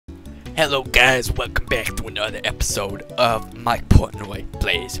Hello guys, welcome back to another episode of Mike Portnoy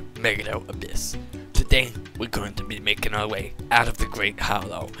Plays Megido Abyss. Today, we're going to be making our way out of the Great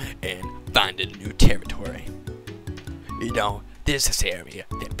Hollow and finding new territory. You know, there's this area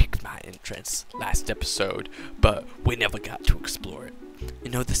that piqued my interest last episode, but we never got to explore it.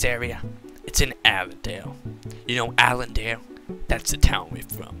 You know this area? It's in Allendale. You know Allendale? That's the town we're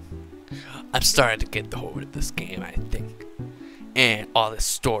from. I'm starting to get the hold of this game, I think. And all this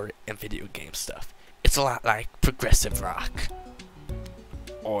story and video game stuff. It's a lot like progressive rock,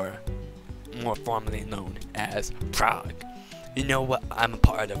 or more formally known as prog. You know what I'm a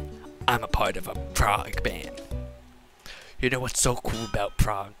part of? I'm a part of a prog band. You know what's so cool about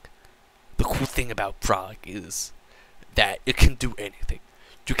prog? The cool thing about prog is that it can do anything.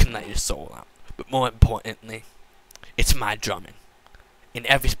 You can let your soul out. But more importantly, it's my drumming. In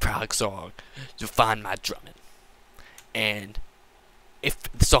every prog song, you'll find my drumming. And if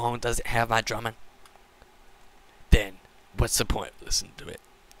the song doesn't have my drumming, then what's the point of listening to it?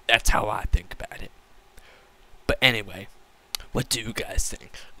 That's how I think about it. But anyway, what do you guys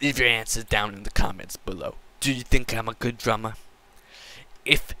think? Leave your answers down in the comments below. Do you think I'm a good drummer?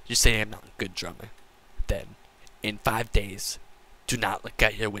 If you say I'm not a good drummer, then in 5 days, do not look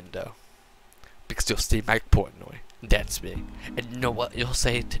out your window, because you'll see Mike Portnoy. That's me. And you know what you'll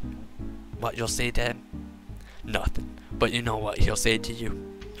say then? Nothing. But you know what he'll say to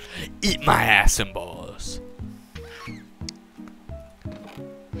you? Eat my ass and balls.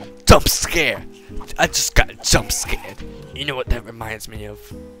 Jump scare. I just got jump scared. You know what that reminds me of?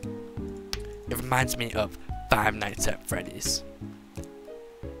 It reminds me of Five Nights at Freddy's.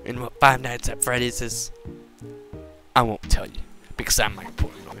 And what Five Nights at Freddy's is, I won't tell you, because I'm Mike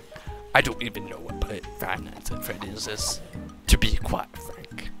Portnoy. I don't even know what Five Nights at Freddy's is, to be quite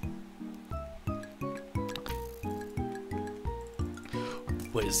frank.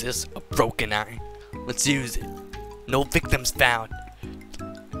 What is this? A broken eye? Let's use it. No victims found.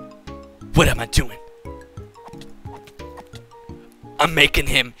 What am I doing? I'm making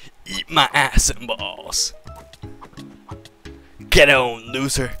him eat my ass and balls. Get owned,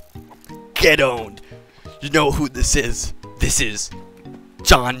 loser. Get owned. You know who this is? This is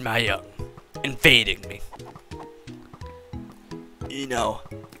John Myung invading me. You know,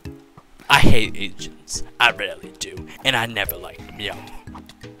 I hate Asians. I really do. And I never liked Myung.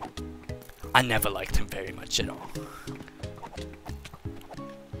 I never liked him very much at all.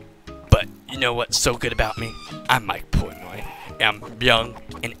 But you know what's so good about me? I'm Mike Portnoy. I'm young,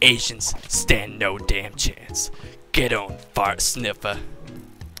 and Asians stand no damn chance. Get on, fart sniffer.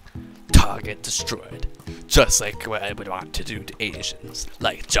 Target destroyed. Just like what I would want to do to Asians,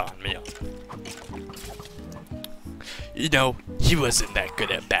 like John Myung. You know, he wasn't that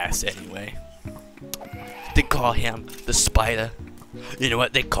good at bass anyway. They call him the Spider. You know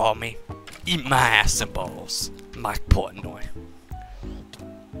what they call me? Eat my ass and balls, Mike Portnoy.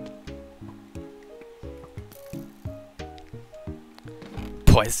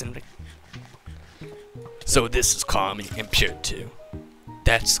 Poison me. So this is calling me impure too.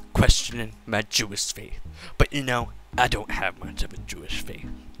 That's questioning my Jewish faith. But you know, I don't have much of a Jewish faith.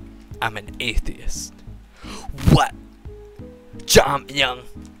 I'm an atheist. What? John Myung,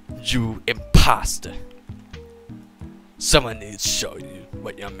 you imposter. Someone needs to show you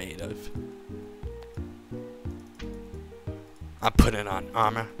what you're made of. I'm putting on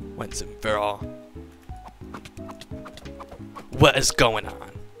armor once and for all. What is going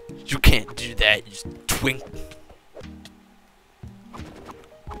on? You can't do that, you twink.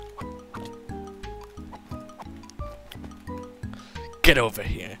 Get over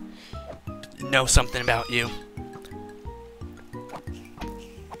here. You know something about you?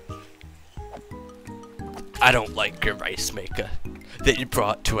 I don't like your rice maker that you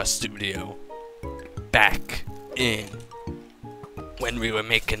brought to our studio back in when we were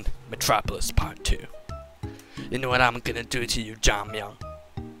making Metropolis Part 2. You know what I'm gonna do to you, John Myung?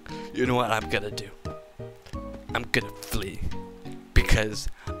 You know what I'm gonna do? I'm gonna flee, because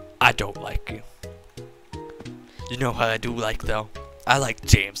I don't like you. You know what I do like though? I like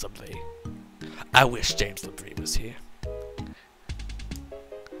James Lee. I wish James Lee was here.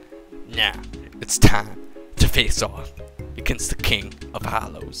 Now, it's time to face off against the King of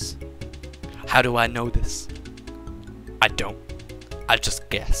Hollows. How do I know this? I don't. I just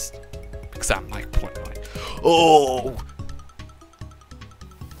guessed, because I'm Mike Portnoy. Oh!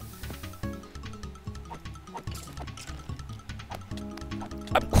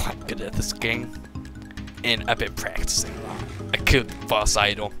 I'm quite good at this game, and I've been practicing a lot. I killed the false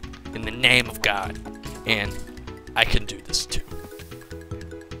idol in the name of God, and I can do this too.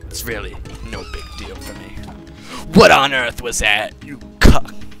 It's really no big deal for me. What on earth was that, you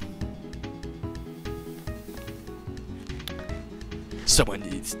cuck? Someone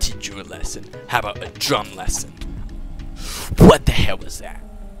needs to teach you a lesson. How about a drum lesson? What the hell was that?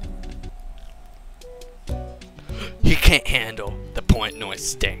 He can't handle the Portnoy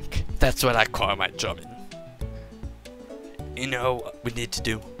stink. That's what I call my drumming. You know what we need to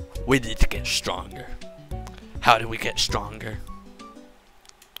do? We need to get stronger. How do we get stronger?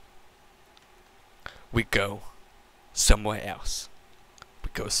 We go somewhere else.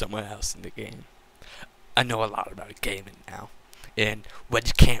 We go somewhere else in the game. I know a lot about gaming now. And when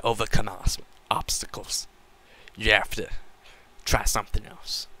you can't overcome obstacles, you have to try something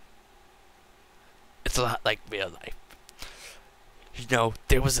else. It's a lot like real life. You know,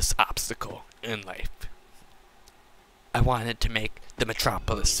 there was this obstacle in life. I wanted to make the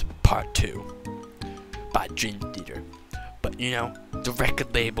Metropolis Part 2 by Dream Theater. But you know, the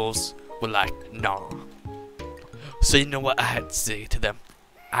record labels were like, nah. So you know what I had to say to them?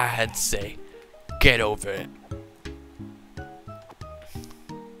 I had to say, get over it.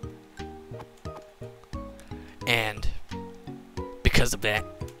 And because of that,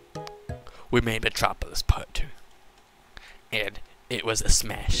 we made Metropolis Part 2. And it was a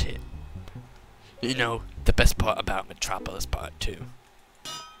smash hit. You know, the best part about Metropolis Part 2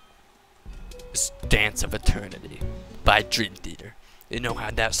 is Dance of Eternity by Dream Theater. You know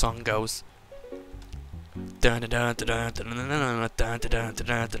how that song goes? Something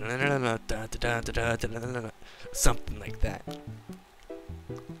like that.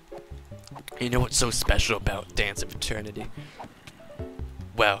 You know what's so special about Dance of Eternity?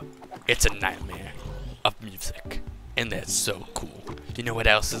 Well, it's a nightmare of music. And that's so cool. You know what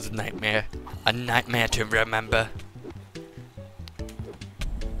else is a nightmare? A nightmare to remember.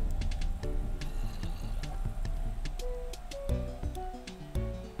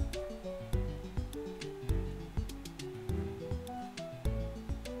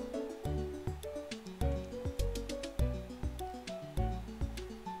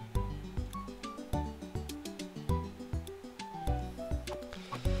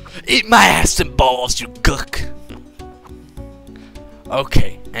 Eat my ass and balls, you gook!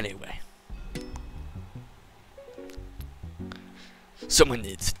 Okay, anyway. Someone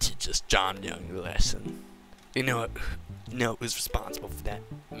needs to teach us John Myung a lesson. You know who's responsible for that?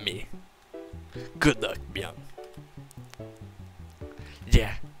 Me. Good luck, Myung.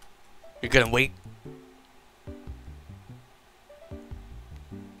 Yeah. You're gonna wait?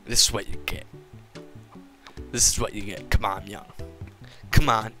 This is what you get. This is what you get. Come on, Myung. Come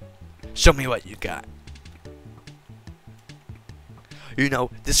on. Show me what you got. You know,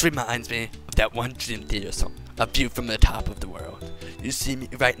 this reminds me of that one Dream Theater song, A View from the Top of the World. You see me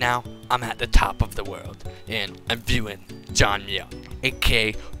right now, I'm at the top of the world, and I'm viewing John Myung,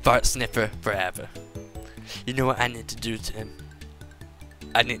 aka Fart Sniffer Forever. You know what I need to do to him?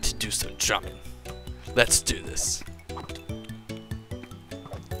 I need to do some drumming. Let's do this.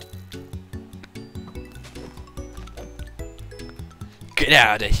 Get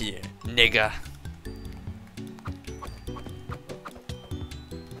out of here, nigga.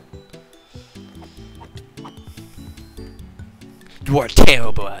 You are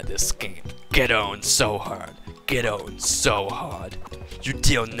terrible at this game. Get on so hard. Get on so hard. You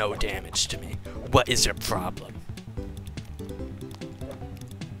deal no damage to me. What is your problem?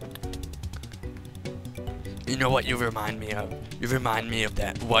 You know what you remind me of? You remind me of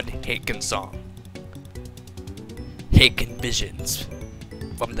that one Haken song. Haken Visions.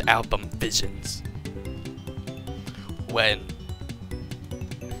 From the album Visions. When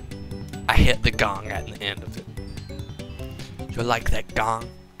I hit the gong at the end of it. You're like that gong,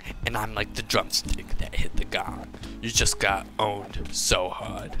 and I'm like the drumstick that hit the gong. You just got owned so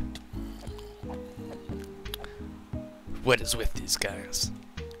hard. What is with these guys?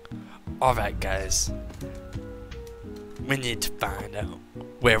 Alright guys, we need to find out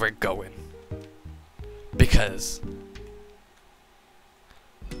where we're going. Because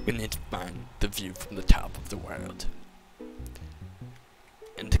we need to find the view from the top of the world.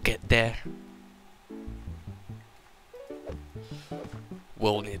 And to get there,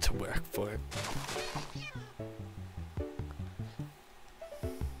 we'll need to work for it.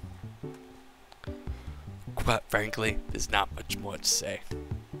 Quite frankly, there's not much more to say.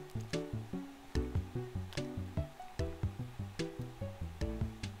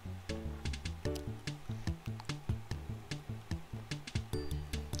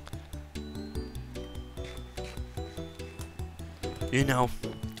 You know,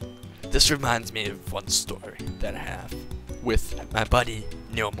 this reminds me of one story that I have with my buddy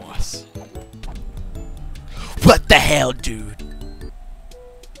Neil Moss. What the hell, dude?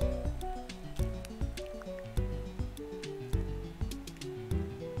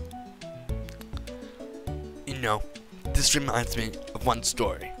 You know, This reminds me of one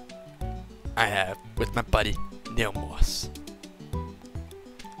story I have with my buddy Neil Morse.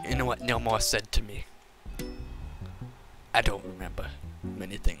 You know what Neil Morse said to me? I don't remember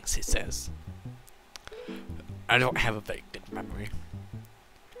many things he says. I don't have a very good memory.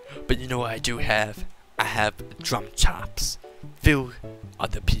 But you know what I do have? I have drum chops. Few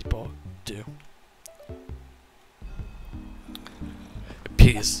other people do. It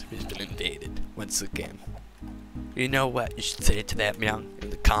appears we've been invaded once again. You know what you should say to that, Myung, in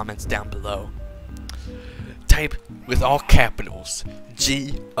the comments down below. Type with all capitals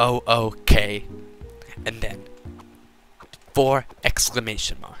GOOK and then 4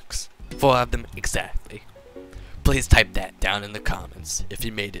 exclamation marks. 4 of them exactly. Please type that down in the comments if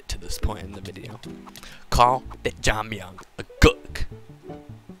you made it to this point in the video. Call that John Myung a gook.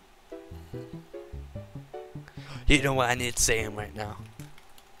 You know what I need to say him right now?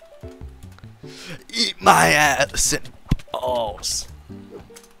 Eat my ass and balls.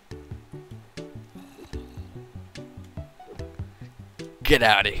 Get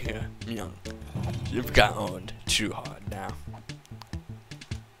out of here, Myung. You've got owned too hard now.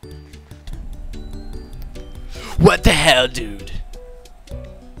 What the hell, dude?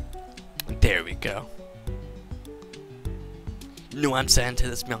 There we go. You know what I'm saying to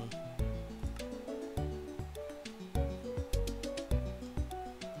this, Myung?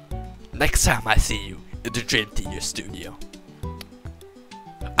 Next time I see you in the Dream Theater studio,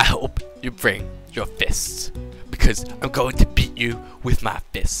 I hope you bring your fists, because I'm going to beat you with my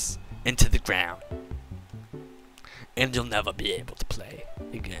fists into the ground. And you'll never be able to play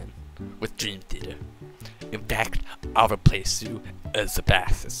again with Dream Theater. In fact, I'll replace you as a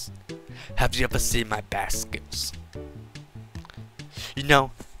bassist. Have you ever seen my bass skills? You know,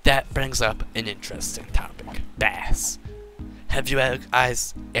 that brings up an interesting topic. Bass. Have you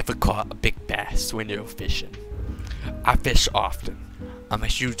guys ever caught a big bass when you're fishing? I fish often. I'm a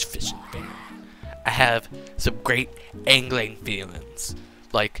huge fishing fan. I have some great angling feelings,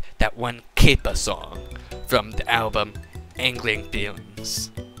 like that one Caper song from the album Angling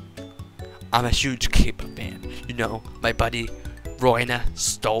Feelings. I'm a huge Caper fan. You know, my buddy Royna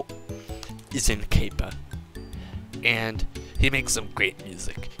Stolt is in Caper, and he makes some great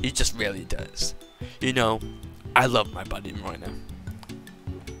music. He just really does. You know, I love my buddy Royna.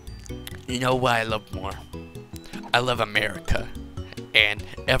 You know what I love more? I love America and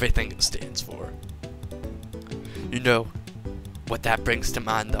everything it stands for. You know what that brings to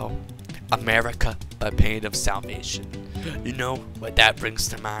mind though? America, a pain of salvation. You know what that brings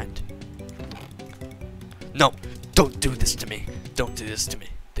to mind? No, don't do this to me. Don't do this to me.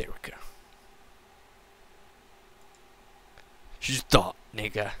 There we go. You thought,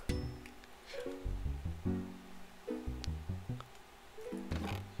 nigga.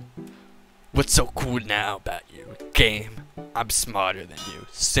 What's so cool now about you? Game. I'm smarter than you.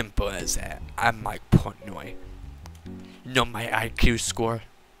 Simple as that. I'm Mike Portnoy. You know my IQ score?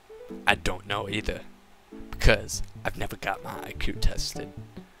 I don't know either, because I've never got my IQ tested.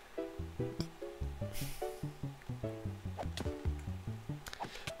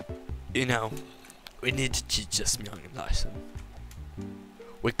 You know, we need to teach this young lesson.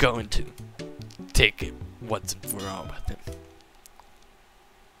 We're going to take it once and for all with him.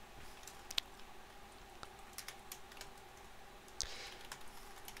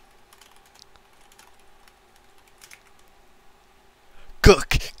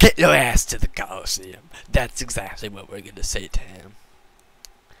 Cook, get your ass to the Coliseum. That's exactly what we're gonna say to him.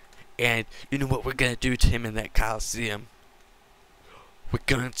 And you know what we're gonna do to him in that Coliseum? We're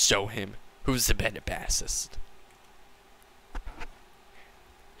gonna show him who's the better bassist.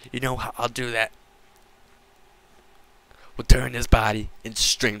 You know how I'll do that? We'll turn his body into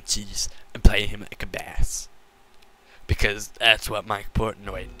string cheese and play him like a bass. Because that's what Mike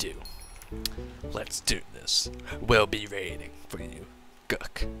Portnoy do. Let's do this. We'll be waiting for you.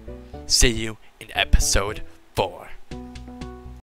 Gook. See you in episode 4.